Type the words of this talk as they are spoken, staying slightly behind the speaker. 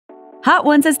Hot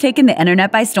Ones has taken the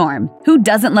internet by storm. Who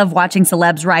doesn't love watching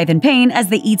celebs writhe in pain as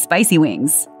they eat spicy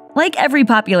wings? Like every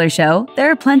popular show, there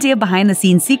are plenty of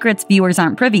behind-the-scenes secrets viewers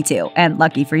aren't privy to, and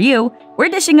lucky for you, we're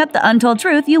dishing up the untold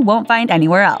truth you won't find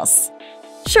anywhere else.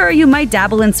 Sure, you might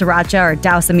dabble in sriracha or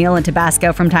douse a meal in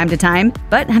Tabasco from time to time,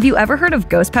 but have you ever heard of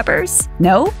ghost peppers?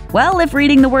 No? Well, if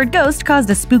reading the word ghost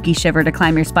caused a spooky shiver to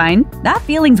climb your spine, that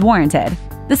feeling's warranted.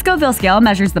 The Scoville scale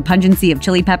measures the pungency of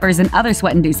chili peppers and other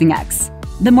sweat-inducing X.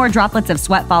 The more droplets of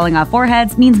sweat falling off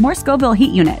foreheads means more Scoville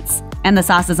heat units, and the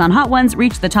sauces on Hot Ones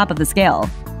reach the top of the scale.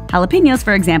 Jalapenos,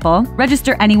 for example,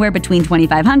 register anywhere between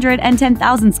 2,500 and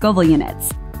 10,000 Scoville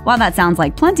units. While that sounds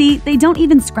like plenty, they don't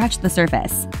even scratch the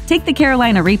surface. Take the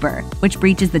Carolina Reaper, which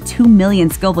breaches the 2 million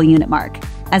Scoville unit mark.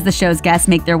 As the show's guests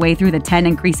make their way through the 10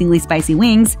 increasingly spicy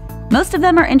wings, most of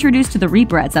them are introduced to the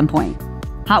Reaper at some point.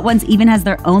 Hot Ones even has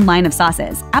their own line of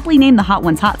sauces, aptly named the Hot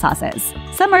Ones hot sauces.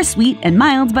 Some are sweet and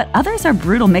mild, but others are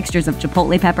brutal mixtures of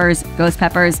chipotle peppers, ghost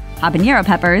peppers, habanero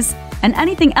peppers, and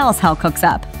anything else hell cooks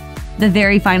up. The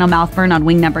very final mouth burn on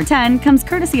wing number 10 comes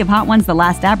courtesy of Hot Ones' The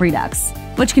Last Dab Redux,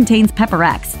 which contains Pepper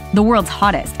X, the world's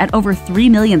hottest at over 3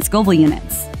 million Scoville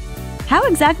units. How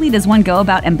exactly does one go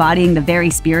about embodying the very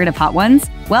spirit of Hot Ones?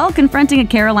 Well, confronting a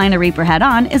Carolina Reaper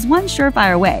head-on is one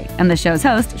surefire way, and the show's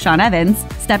host, Sean Evans,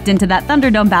 stepped into that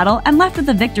Thunderdome battle and left with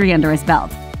a victory under his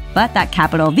belt. But that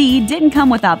capital V didn't come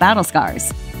without battle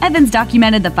scars. Evans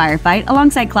documented the firefight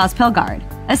alongside Klaus Pilgaard,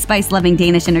 a spice-loving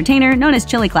Danish entertainer known as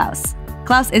Chili Klaus.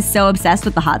 Klaus is so obsessed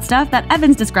with the hot stuff that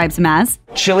Evans describes him as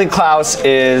Chili Klaus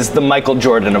is the Michael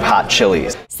Jordan of hot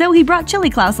chilies. So he brought Chili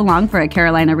Klaus along for a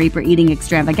Carolina Reaper eating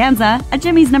extravaganza at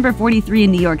Jimmy's number 43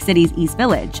 in New York City's East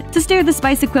Village to stare the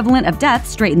spice equivalent of death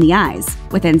straight in the eyes.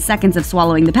 Within seconds of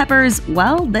swallowing the peppers,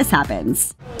 well, this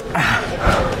happens.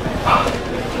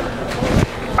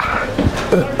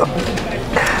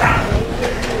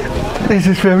 This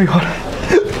is very hot.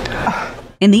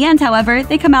 In the end, however,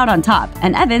 they come out on top,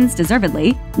 and Evans,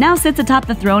 deservedly, now sits atop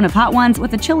the throne of Hot Ones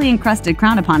with a chili-encrusted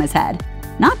crown upon his head.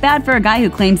 Not bad for a guy who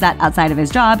claims that outside of his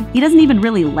job, he doesn't even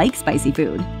really like spicy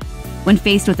food. When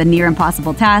faced with a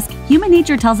near-impossible task, human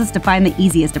nature tells us to find the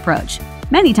easiest approach.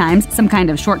 Many times, some kind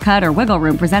of shortcut or wiggle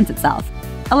room presents itself,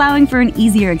 allowing for an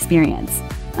easier experience.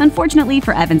 Unfortunately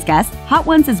for Evans' guests, Hot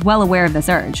Ones is well aware of this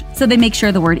urge, so they make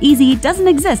sure the word easy doesn't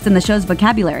exist in the show's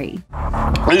vocabulary.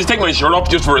 Can I just take my shirt off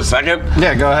just for a second?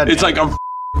 Yeah, go ahead. It's like,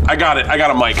 I got it. I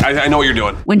got a mic. I know what you're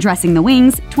doing. When dressing the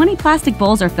wings, 20 plastic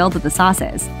bowls are filled with the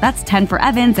sauces. That's 10 for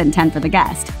Evans and 10 for the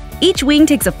guest. Each wing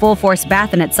takes a full-force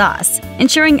bath in its sauce,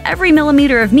 ensuring every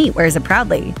millimeter of meat wears it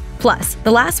proudly. Plus,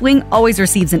 the last wing always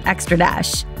receives an extra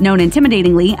dash, known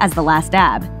intimidatingly as the last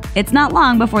dab. It's not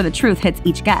long before the truth hits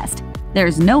each guest.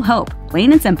 There's no hope,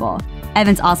 plain and simple.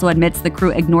 Evans also admits the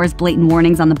crew ignores blatant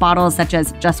warnings on the bottles such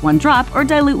as just one drop or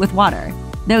dilute with water.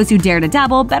 Those who dare to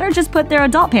dabble better just put their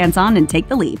adult pants on and take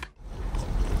the leap.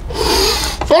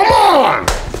 Come on!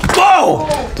 Go!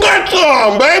 Get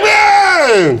some,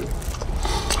 baby!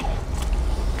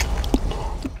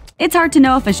 It's hard to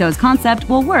know if a show's concept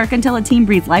will work until a team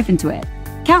breathes life into it.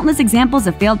 Countless examples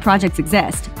of failed projects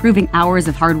exist, proving hours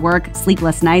of hard work,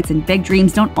 sleepless nights, and big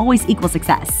dreams don't always equal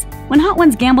success. When Hot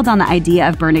Ones gambled on the idea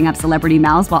of burning up celebrity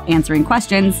mouths while answering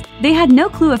questions, they had no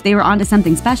clue if they were onto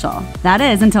something special. That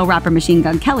is, until rapper Machine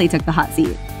Gun Kelly took the hot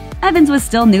seat. Evans was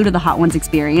still new to the Hot Ones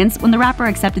experience when the rapper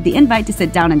accepted the invite to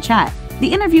sit down and chat.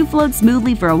 The interview flowed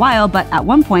smoothly for a while, but at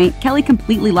one point, Kelly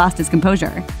completely lost his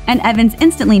composure, and Evans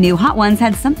instantly knew Hot Ones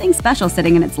had something special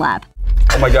sitting in its lap.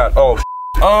 Oh my god, oh!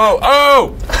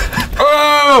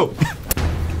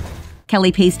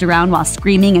 Kelly paced around while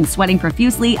screaming and sweating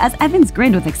profusely as Evans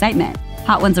grinned with excitement.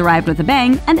 Hot Ones arrived with a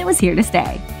bang, and it was here to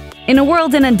stay. In a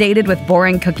world inundated with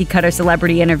boring cookie-cutter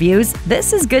celebrity interviews,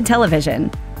 this is good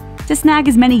television. To snag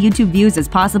as many YouTube views as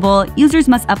possible, users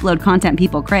must upload content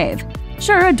people crave.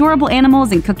 Sure, adorable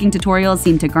animals and cooking tutorials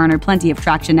seem to garner plenty of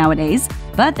traction nowadays,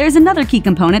 but there's another key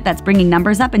component that's bringing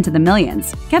numbers up into the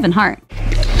millions: Kevin Hart.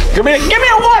 Give me a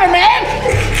water,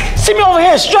 man! See me over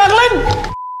here struggling?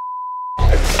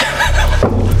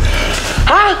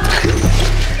 Huh?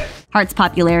 Hart's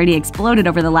popularity exploded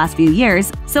over the last few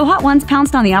years, so Hot Ones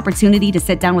pounced on the opportunity to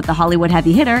sit down with the Hollywood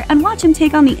heavy hitter and watch him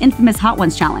take on the infamous Hot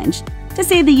Ones challenge. To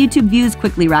say the YouTube views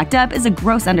quickly racked up is a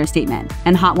gross understatement,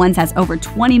 and Hot Ones has over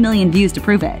 20 million views to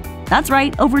prove it. That's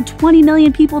right, over 20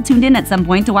 million people tuned in at some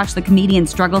point to watch the comedian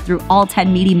struggle through all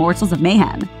 10 meaty morsels of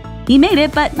mayhem. He made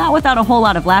it, but not without a whole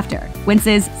lot of laughter,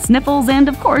 winces, sniffles, and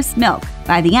of course, milk.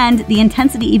 By the end, the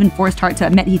intensity even forced Hart to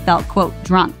admit he felt, quote,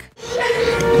 drunk.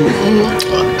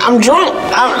 I'm drunk.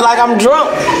 I'm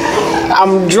drunk.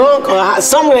 I'm drunk or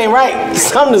something ain't right.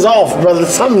 Something is off, brother.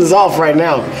 Something is off right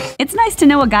now. It's nice to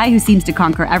know a guy who seems to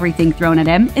conquer everything thrown at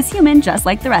him is human just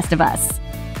like the rest of us.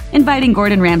 Inviting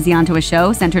Gordon Ramsay onto a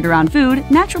show centered around food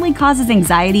naturally causes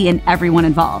anxiety in everyone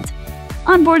involved.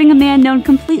 Onboarding a man known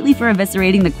completely for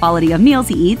eviscerating the quality of meals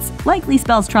he eats likely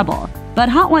spells trouble, but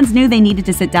Hot Ones knew they needed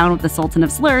to sit down with the Sultan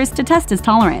of Slurs to test his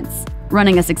tolerance.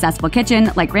 Running a successful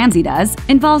kitchen, like Ramsay does,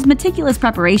 involves meticulous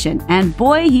preparation, and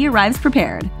boy, he arrives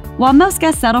prepared. While most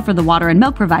guests settle for the water and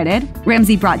milk provided,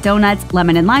 Ramsay brought donuts,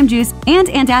 lemon and lime juice, and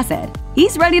antacid.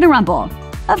 He's ready to rumble.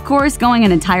 Of course, going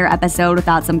an entire episode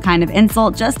without some kind of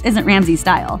insult just isn't Ramsay's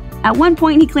style. At one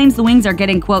point, he claims the wings are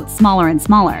getting, quote, smaller and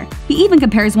smaller. He even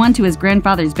compares one to his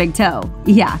grandfather's big toe.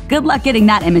 Yeah, good luck getting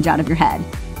that image out of your head.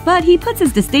 But he puts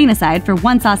his disdain aside for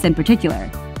one sauce in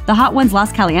particular, the Hot Ones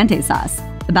Los Calientes sauce.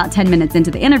 About 10 minutes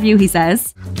into the interview, he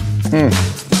says,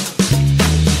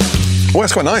 Oh,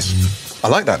 that's quite nice. I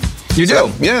like that. You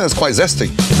do? Yeah, it's quite zesty.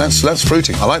 That's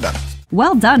fruity. I like that.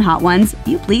 Well done, Hot Ones.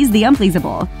 You please the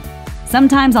unpleasable.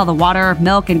 Sometimes all the water,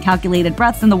 milk, and calculated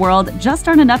breaths in the world just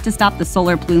aren't enough to stop the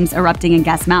solar plumes erupting in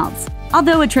guests' mouths.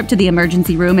 Although a trip to the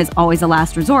emergency room is always a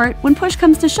last resort, when push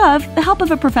comes to shove, the help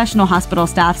of a professional hospital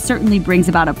staff certainly brings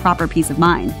about a proper peace of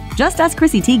mind. Just ask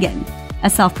Chrissy Teigen. A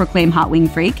self-proclaimed hot wing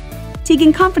freak,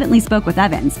 Teigen confidently spoke with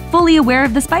Evans, fully aware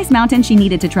of the spice mountain she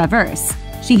needed to traverse.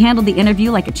 She handled the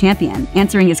interview like a champion,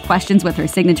 answering his questions with her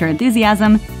signature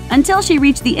enthusiasm, until she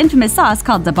reached the infamous sauce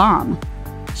called Da Bomb.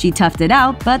 She toughed it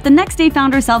out, but the next day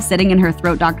found herself sitting in her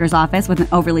throat doctor's office with an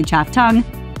overly chaffed tongue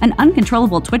and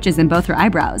uncontrollable twitches in both her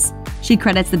eyebrows. She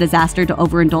credits the disaster to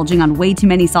overindulging on way too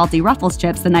many salty Ruffles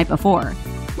chips the night before,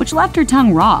 which left her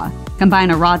tongue raw. Combine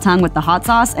a raw tongue with the hot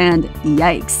sauce and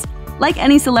yikes. Like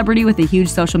any celebrity with a huge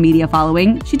social media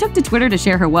following, she took to Twitter to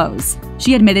share her woes.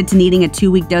 She admitted to needing a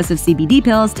 2-week dose of CBD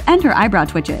pills to end her eyebrow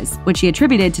twitches, which she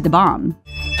attributed to Da Bomb.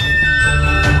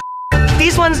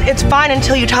 These ones, it's fine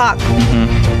until you talk.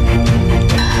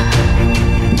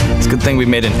 It's a good thing we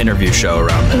made an interview show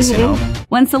around this, you know?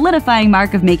 One solidifying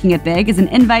mark of making it big is an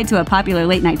invite to a popular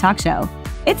late-night talk show.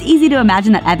 It's easy to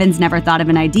imagine that Evans never thought of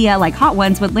an idea like Hot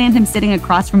Ones would land him sitting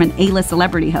across from an A-list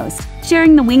celebrity host,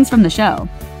 sharing the wings from the show.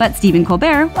 But Stephen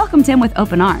Colbert welcomed him with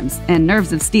open arms and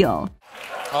nerves of steel.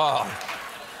 Oh,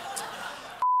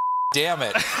 damn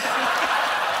it.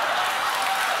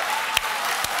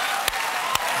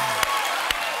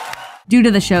 Due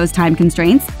to the show's time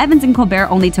constraints, Evans and Colbert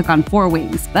only took on 4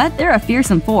 wings, but they're a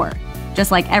fearsome 4.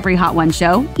 Just like every Hot Ones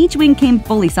show, each wing came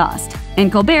fully sauced,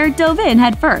 and Colbert dove in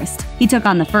head first. He took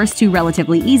on the first 2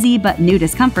 relatively easy, but new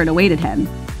discomfort awaited him.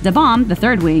 Da Bomb, the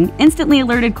 3rd wing, instantly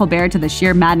alerted Colbert to the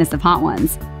sheer madness of Hot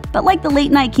Ones. But like the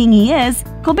late-night king he is,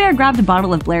 Colbert grabbed a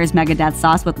bottle of Blair's Megadeth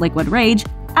sauce with liquid rage,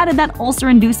 added that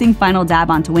ulcer-inducing final dab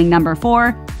onto wing number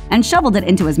 4, and shoveled it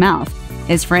into his mouth.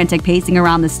 His frantic pacing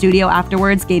around the studio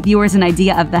afterwards gave viewers an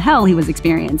idea of the hell he was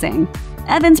experiencing.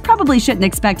 Evans probably shouldn't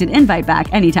expect an invite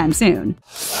back anytime soon. And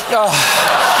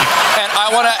I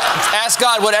want to ask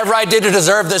God, whatever I did to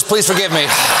deserve this, please forgive me.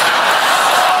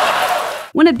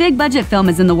 When a big-budget film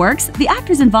is in the works, the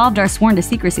actors involved are sworn to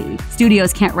secrecy.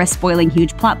 Studios can't risk spoiling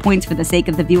huge plot points for the sake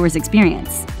of the viewer's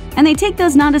experience. And they take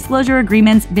those non-disclosure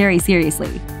agreements very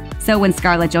seriously. So when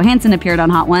Scarlett Johansson appeared on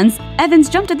Hot Ones, Evans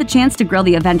jumped at the chance to grill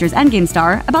the Avengers Endgame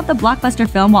star about the blockbuster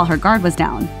film while her guard was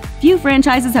down. Few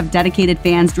franchises have dedicated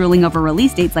fans drooling over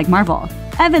release dates like Marvel.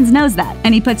 Evans knows that,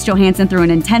 and he puts Johansson through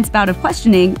an intense bout of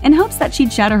questioning in hopes that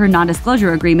she'd shatter her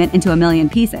non-disclosure agreement into a million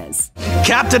pieces.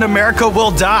 Captain America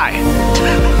will die.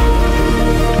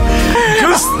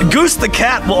 Goose the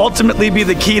cat will ultimately be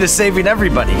the key to saving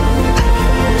everybody.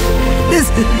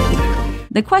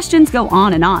 The questions go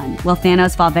on and on. Will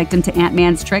Thanos fall victim to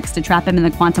Ant-Man's tricks to trap him in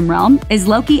the quantum realm? Is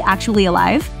Loki actually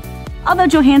alive? Although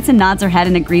Johansson nods her head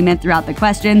in agreement throughout the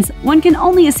questions, one can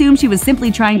only assume she was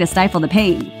simply trying to stifle the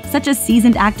pain. Such a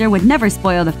seasoned actor would never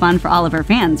spoil the fun for all of her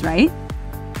fans, right?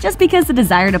 Just because the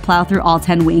desire to plow through all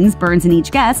 10 wings burns in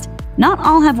each guest, not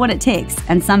all have what it takes,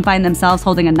 and some find themselves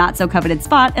holding a not-so-coveted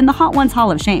spot in the Hot Ones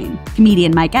Hall of Shame.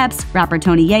 Comedian Mike Epps, rapper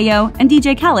Tony Yayo, and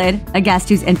DJ Khaled, a guest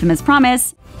whose infamous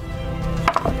promise,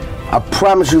 I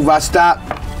promise you if I stop,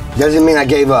 doesn't mean I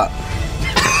gave up.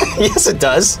 Yes, it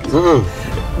does.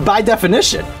 By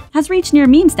definition. has reached near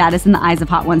meme status in the eyes of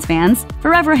Hot Ones fans,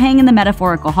 forever hang in the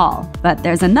metaphorical hall. But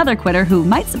there's another quitter who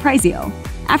might surprise you.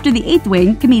 After the 8th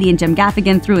wing, comedian Jim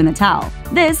Gaffigan threw in the towel.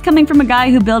 This, coming from a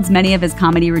guy who builds many of his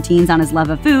comedy routines on his love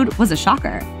of food, was a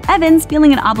shocker. Evans,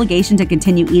 feeling an obligation to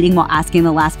continue eating while asking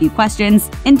the last few questions,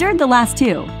 endured the last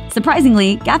 2.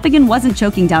 Surprisingly, Gaffigan wasn't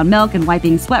choking down milk and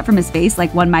wiping sweat from his face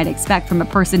like one might expect from a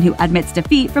person who admits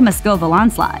defeat from a Scoville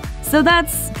onslaught. So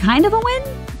that's kind of a win?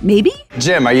 Maybe?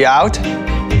 Jim, are you out?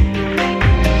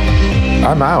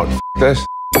 I'm out. This.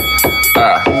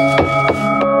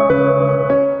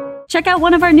 Check out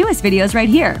one of our newest videos right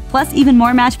here. Plus, even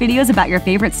more Match videos about your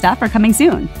favorite stuff are coming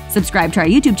soon. Subscribe to our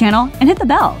YouTube channel and hit the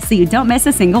bell so you don't miss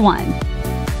a single one.